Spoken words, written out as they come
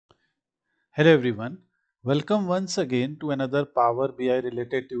Hello everyone, welcome once again to another Power BI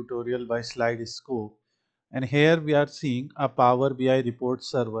related tutorial by Slidescope, and here we are seeing a Power BI report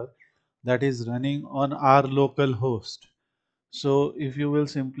server that is running on our local host. So if you will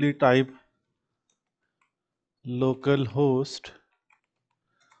simply type localhost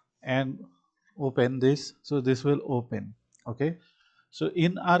and open this, so this will open. Okay, so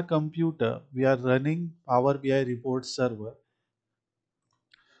in our computer we are running Power BI report server.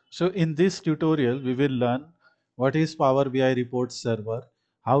 So in this tutorial, we will learn what is Power BI report server,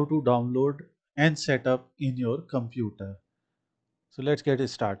 how to download and set up in your computer. So let's get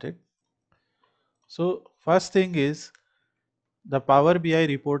started. So first thing is the Power BI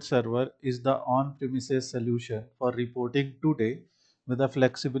report server is the on-premises solution for reporting today with the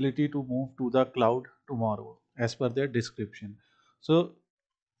flexibility to move to the cloud tomorrow as per their description. So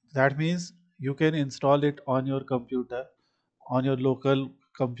that means you can install it on your computer, on your local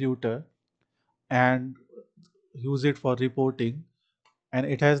computer, and use it for reporting, and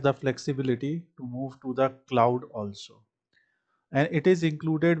it has the flexibility to move to the cloud also, and it is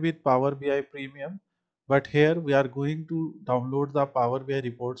included with Power BI Premium. But here we are going to download the Power BI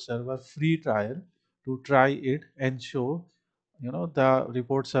report server free trial to try it and show the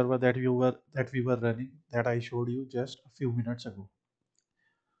report server that we were running, that I showed you just a few minutes ago.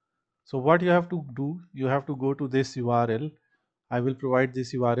 So what you have to do, you have to go to this URL. I will provide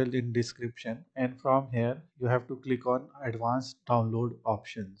this URL in description, and from here you have to click on advanced download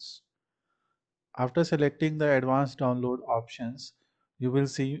options. After selecting the advanced download options, you will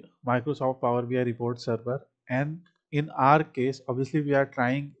see Microsoft Power BI report server, and in our case obviously we are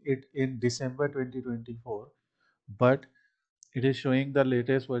trying it in December 2024, but it is showing the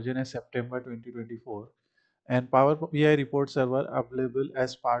latest version as September 2024. And Power BI report server available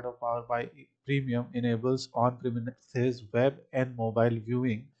as part of Power BI Premium enables on-premises web and mobile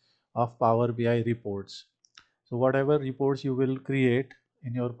viewing of Power BI reports. So whatever reports you will create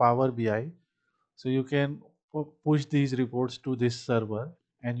in your Power BI, so you can push these reports to this server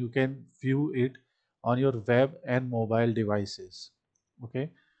and you can view it on your web and mobile devices. Okay,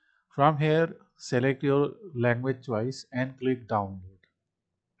 from here select your language choice and click download.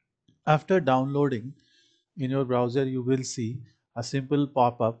 After downloading, in your browser you will see a simple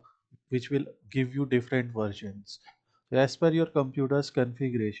pop-up which will give you different versions. So as per your computer's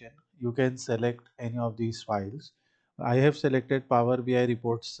configuration, you can select any of these files. I have selected Power BI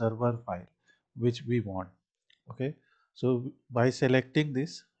report server file which we want. Okay, so by selecting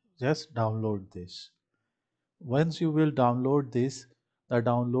this, just download this. Once you will download this, the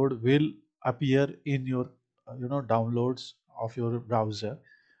download will appear in your downloads of your browser,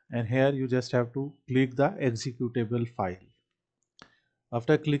 and here you just have to click the executable file.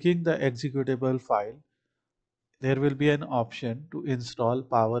 After clicking the executable file, there will be an option to install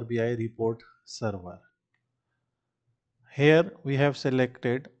Power BI report server. Here we have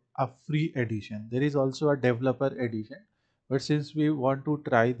selected a free edition. There is also a developer edition, but since we want to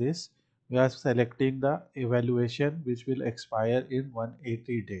try this, we are selecting the evaluation which will expire in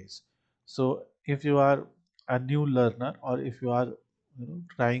 180 days. So if you are a new learner, or if you are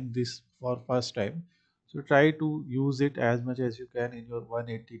trying this for first time, so try to use it as much as you can in your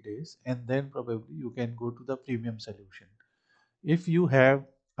 180 days, and then probably you can go to the premium solution. If you have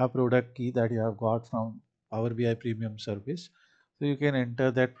a product key that you have got from Power BI Premium service, so you can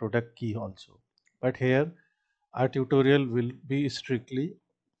enter that product key also. But here our tutorial will be strictly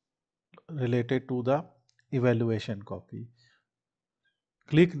related to the evaluation copy.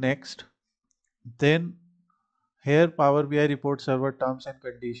 Click next. Then here Power BI report server terms and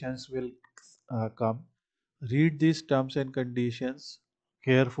conditions will come. Read these terms and conditions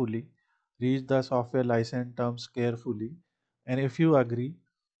carefully. Read the software license terms carefully. And if you agree,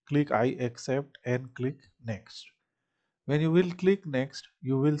 click I accept and click next. When you will click next,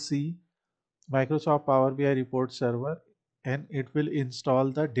 you will see Microsoft Power BI report server, and it will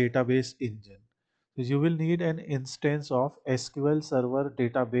install the database engine. So you will need an instance of SQL Server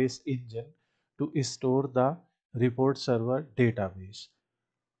database engine to store the report server database.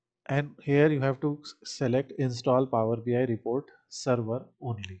 And here you have to select install Power BI report server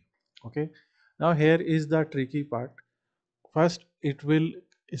only. Okay. Now here is the tricky part. First it will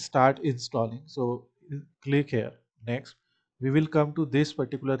start installing. So click here next. We will come to this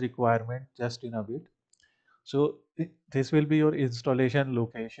particular requirement just in a bit. So this will be your installation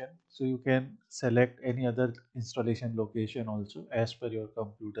location. So you can select any other installation location also as per your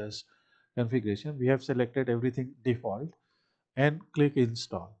computer's configuration. We have selected everything default and click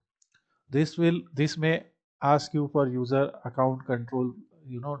install. This may ask you for user account control,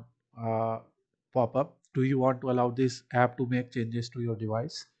 uh, pop up. Do you want to allow this app to make changes to your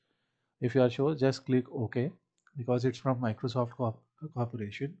device? If you are sure, just click OK because it's from Microsoft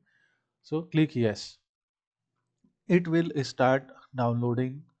Corporation. So click yes. It will start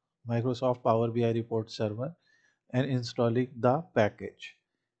downloading Microsoft Power BI report server and installing the package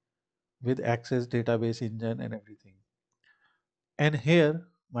with Access database engine and everything. And here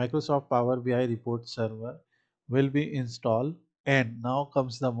Microsoft Power BI report server will be installed, and now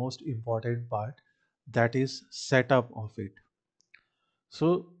comes the most important part, that is setup of it.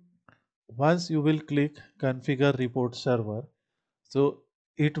 So once you will click configure report server, so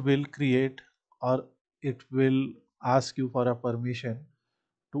it will create, or it will ask you for a permission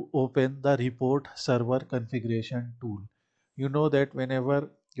to open the report server configuration tool. You know that whenever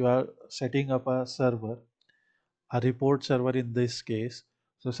you are setting up a report server in this case,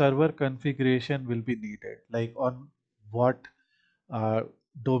 so server configuration will be needed, like on what uh,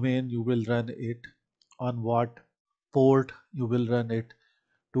 domain you will run it, on what port you will run it,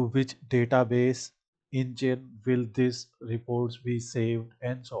 to which database engine will these reports be saved,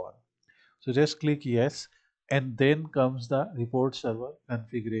 and so on. So just click yes, and then comes the report server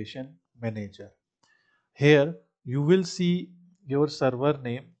configuration manager. Here you will see your server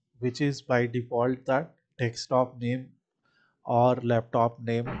name, which is by default the desktop name or laptop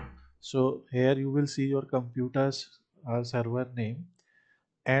name. So here you will see your computer's server name,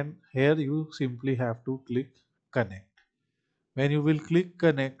 and here you simply have to click connect. When you will click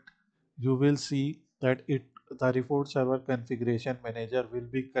connect, you will see that the report server configuration manager will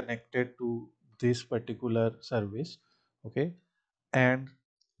be connected to this particular service. Okay, and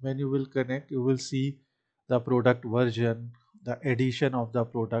when you will connect, you will see the product version, the edition of the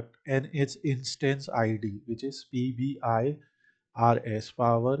product, and its instance ID, which is PBIRS,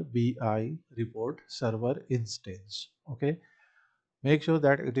 Power BI Report Server Instance. Okay, make sure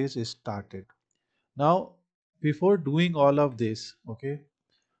that it is started. Now, before doing all of this, okay,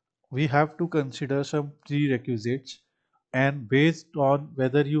 we have to consider some prerequisites, and based on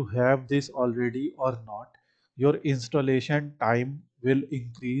whether you have this already or not, your installation time will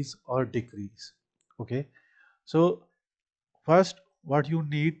increase or decrease. Okay, so first, what you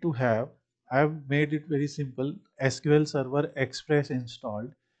need to have, I've made it very simple: SQL Server Express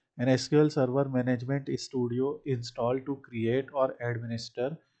installed and SQL Server Management Studio installed to create or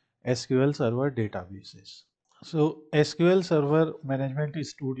administer SQL Server databases. So SQL Server Management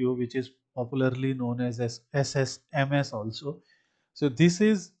Studio, which is popularly known as SSMS also. So this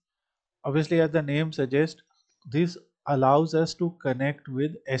is, obviously, as the name suggests, this allows us to connect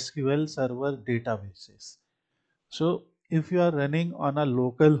with SQL Server databases. So if you are running on a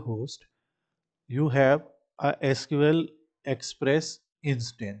local host, you have a SQL Express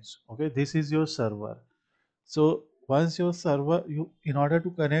instance. Okay, this is your server. So once your server, in order to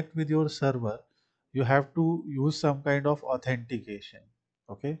connect with your server, you have to use some kind of authentication.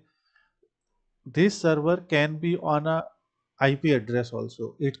 Okay, this server can be on a IP address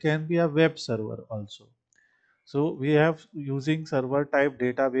also. It can be a web server also. So we have using server type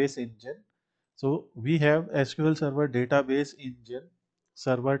database engine. So we have SQL Server database engine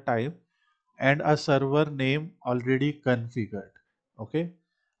server type and a server name already configured. Okay,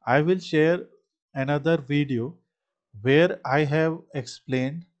 I will share another video where I have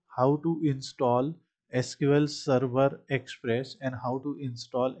explained how to install SQL Server Express and how to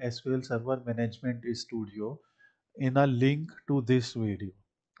install SQL Server Management Studio in a link to this video.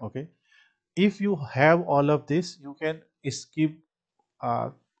 Okay, if you have all of this, you can skip uh,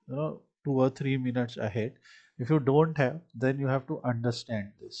 2 or 3 minutes ahead. If you don't have, then you have to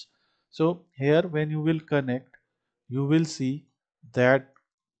understand this. So here when you will connect, you will see that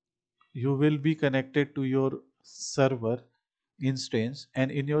you will be connected to your server instance, and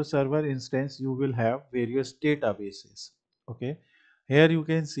in your server instance you will have various databases. Okay, here you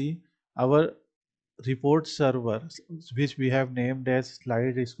can see our report server, which we have named as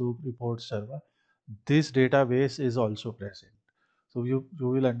Slidescope report server. This database is also present. So you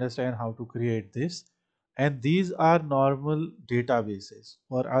will understand how to create this. And these are normal databases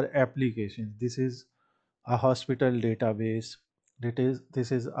for our application. This is a hospital database.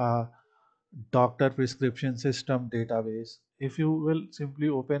 This is a doctor prescription system database. If you will simply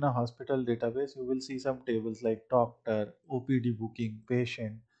open a hospital database, you will see some tables like doctor, OPD booking,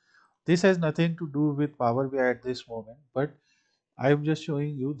 patient. This has nothing to do with Power BI at this moment, but I am just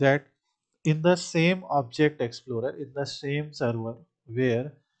showing you that in the same object explorer, in the same server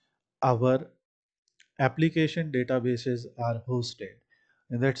where our application databases are hosted,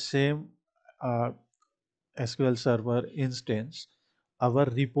 in that same uh, SQL Server instance, our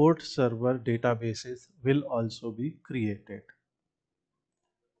report server databases will also be created.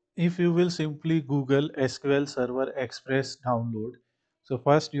 If you will simply Google SQL Server Express download, So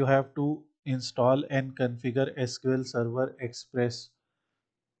first you have to install and configure SQL Server Express.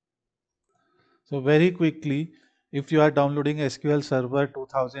 So very quickly, if you are downloading SQL Server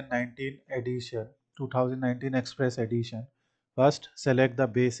 2019 edition, 2019 Express edition, first select the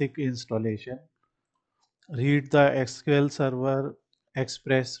basic installation, read the SQL Server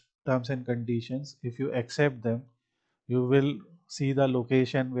Express terms and conditions. If you accept them, you will see the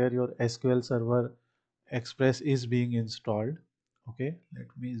location where your SQL Server Express is being installed. Okay, let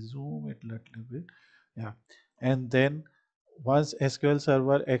me zoom it a little bit. Yeah, and then once SQL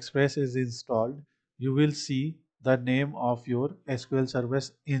Server Express is installed, you will see the name of your SQL Server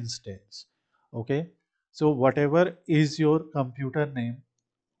instance. Okay, so whatever is your computer name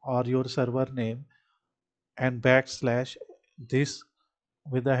or your server name and backslash this,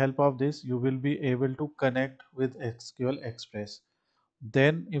 with the help of this you will be able to connect with SQL Express.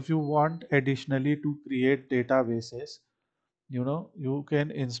 Then if you want additionally to create databases, you can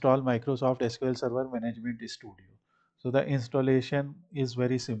install Microsoft SQL Server Management Studio. So the installation is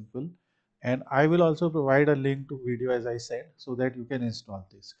very simple, and I will also provide a link to video as I said, so that you can install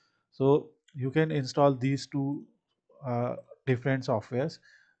this. So you can install these two uh, different softwares,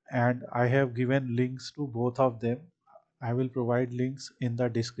 and I have given links to both of them. I will provide links in the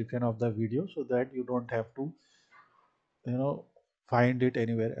description of the video so that you don't have to you know find it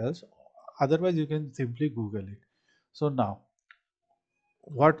anywhere else. Otherwise you can simply Google it. So now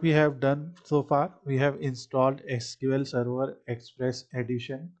what we have done so far, we have installed SQL Server Express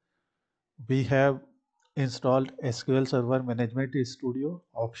Edition. We have installed SQL Server Management Studio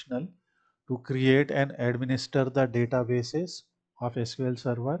optional to create and administer the databases of SQL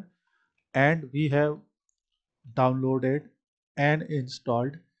Server, and we have downloaded and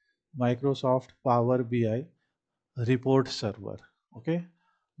installed Microsoft Power BI report server. Okay,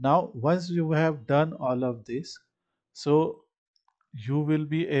 now once you have done all of this, so you will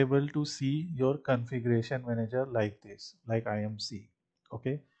be able to see your configuration manager like this, like I am seeing.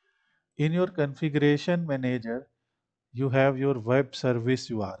 Okay, in your configuration manager you have your web service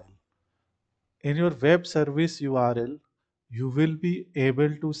URL. In your web service URL you will be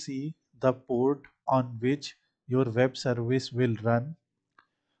able to see the port on which your web service will run,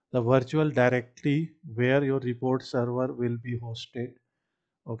 the virtual directory where your report server will be hosted.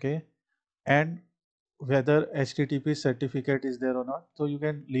 Okay, and whether HTTP certificate is there or not. So you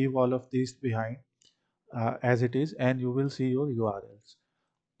can leave all of these behind as it is, and you will see your URLs.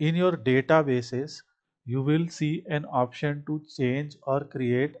 In your databases, you will see an option to change or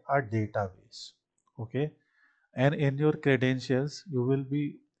create a database. Okay, and in your credentials, you will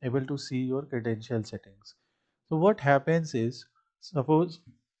be able to see your credential settings. So what happens is, suppose,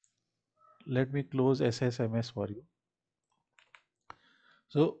 let me close SSMS for you.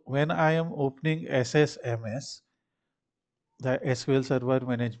 So when I am opening SSMS, the SQL Server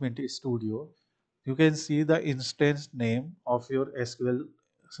Management Studio, you can see the instance name of your SQL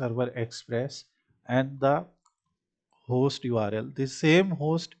Server Express and the host URL. The same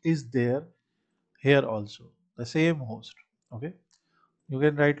host is there here also. The same host. Okay. You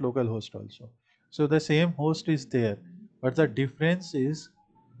can write localhost also. So the same host is there, but the difference is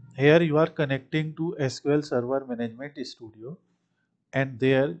here you are connecting to SQL Server Management Studio, and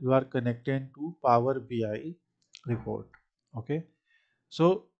there you are connected to Power BI report. Okay.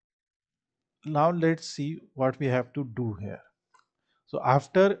 So now let's see what we have to do here. So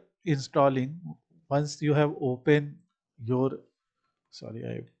after installing, once you have opened your, sorry,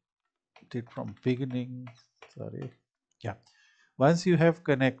 I did from beginning, sorry. Yeah. Once you have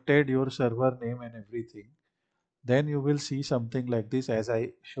connected your server name and everything, then you will see something like this as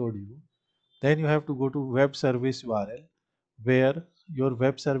I showed you. Then you have to go to web service URL, where your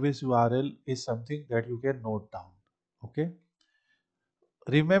web service URL is something that you can note down. Okay.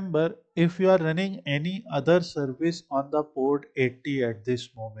 Remember, if you are running any other service on the port 80 at this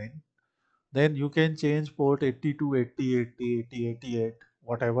moment, then you can change port 82, 80, 80, 80, 88,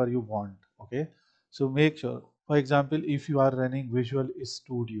 whatever you want. Okay. So make sure, for example, if you are running Visual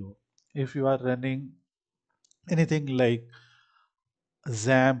Studio, if you are running anything like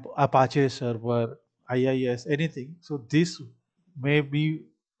XAMPP, Apache server, IIS, anything, so this may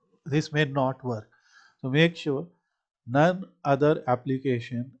not work. So make sure none other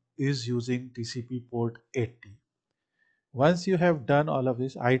application is using TCP port 80. Once you have done all of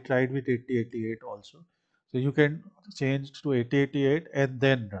this, I tried with 8088 also. So you can change to 8088 and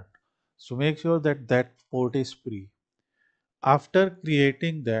then run. So make sure that that port is free. After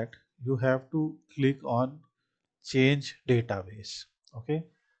creating that, you have to click on change database. Okay.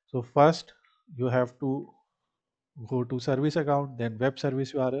 So first you have to go to service account, then web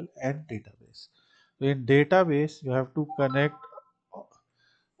service URL and database. So in database, you have to connect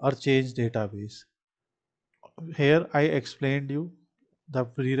or change database. Here I explained you the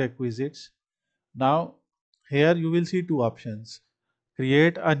prerequisites. Now here you will see two options.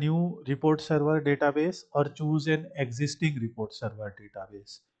 Create a new report server database or choose an existing report server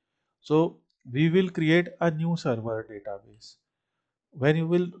database. So we will create a new server database. When you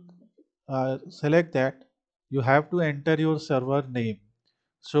will select that, you have to enter your server name.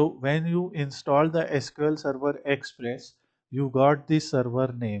 So when you install the SQL Server Express, you got this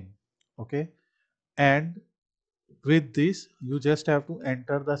server name. Okay. And with this, you just have to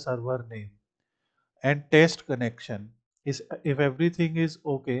enter the server name and test connection. Is if everything is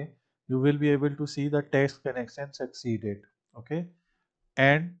okay, you will be able to see the test connection succeeded. Okay.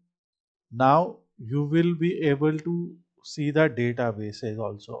 And now you will be able to see the databases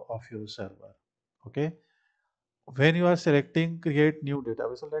also of your server. Okay. When you are selecting create new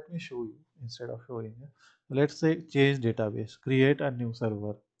database, so let me show you instead of showing you. Let's say change database, create a new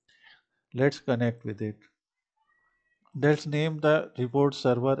server. Let's connect with it. Let's name the report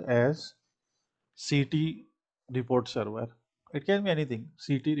server as CT report server. It can be anything.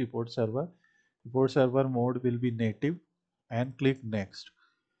 CT report server. Report server mode will be native and click next.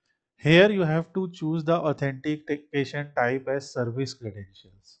 Here you have to choose the authentication type as service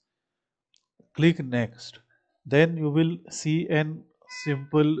credentials. Click next. Then you will see an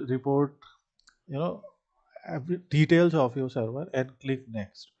simple report, you know, details of your server and click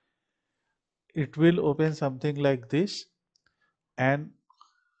next. It will open something like this and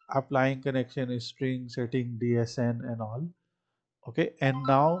applying connection string, setting DSN and all. Okay, and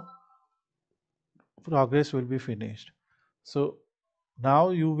now progress will be finished. So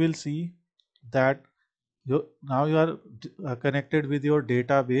now you will see that you are connected with your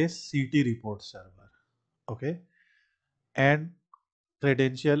database CT report server. Okay, and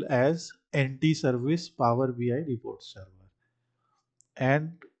credential as NT service Power BI report server.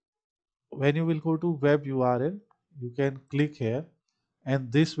 And when you will go to web URL, you can click here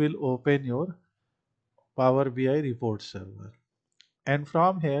and this will open your Power BI report server. And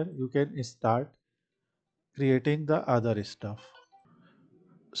from here you can start creating the other stuff.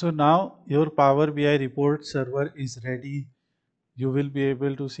 So now your Power BI report server is ready. You will be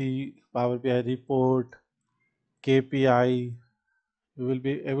able to see Power BI report, KPI. You will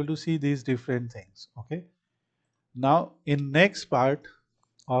be able to see these different things. Okay. Now in next part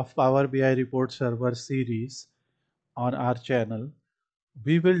of Power BI report server series on our channel,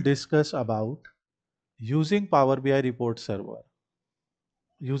 we will discuss about using Power BI report server,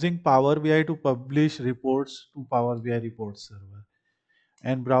 using Power BI to publish reports to Power BI report server,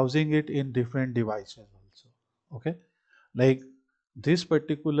 and browsing it in different devices also. Okay, like this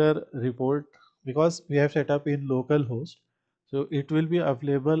particular report, because we have set up in local host, so it will be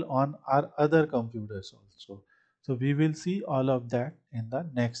available on our other computers also. So we will see all of that in the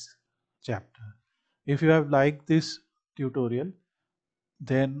next chapter. If you have liked this tutorial,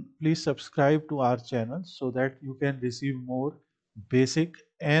 then please subscribe to our channel so that you can receive more basic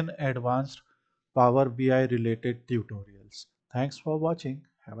and advanced Power BI related tutorials. Thanks for watching.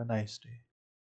 Have a nice day.